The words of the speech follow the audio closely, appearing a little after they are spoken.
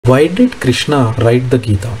Why did Krishna write the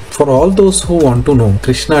Gita? For all those who want to know,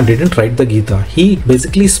 Krishna didn't write the Gita. He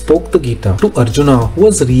basically spoke the Gita to Arjuna, who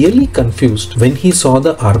was really confused when he saw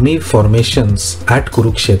the army formations at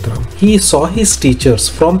Kurukshetra. He saw his teachers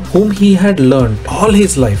from whom he had learned all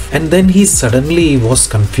his life, and then he suddenly was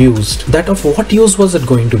confused that of what use was it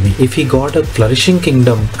going to be if he got a flourishing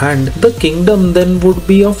kingdom, and the kingdom then would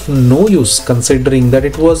be of no use considering that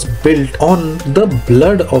it was built on the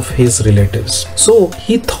blood of his relatives. So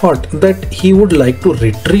he thought that he would like to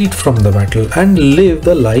retreat from the battle and live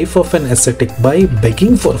the life of an ascetic by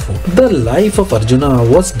begging for food. The life of Arjuna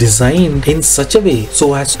was designed in such a way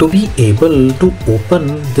so as to be able to open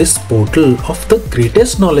this portal of the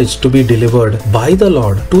greatest knowledge to be delivered by the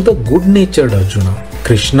Lord to the good-natured Arjuna.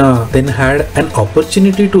 Krishna then had an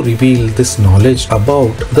opportunity to reveal this knowledge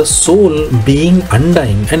about the soul being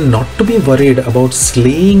undying and not to be worried about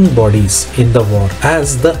slaying bodies in the war,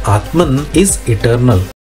 as the Atman is eternal.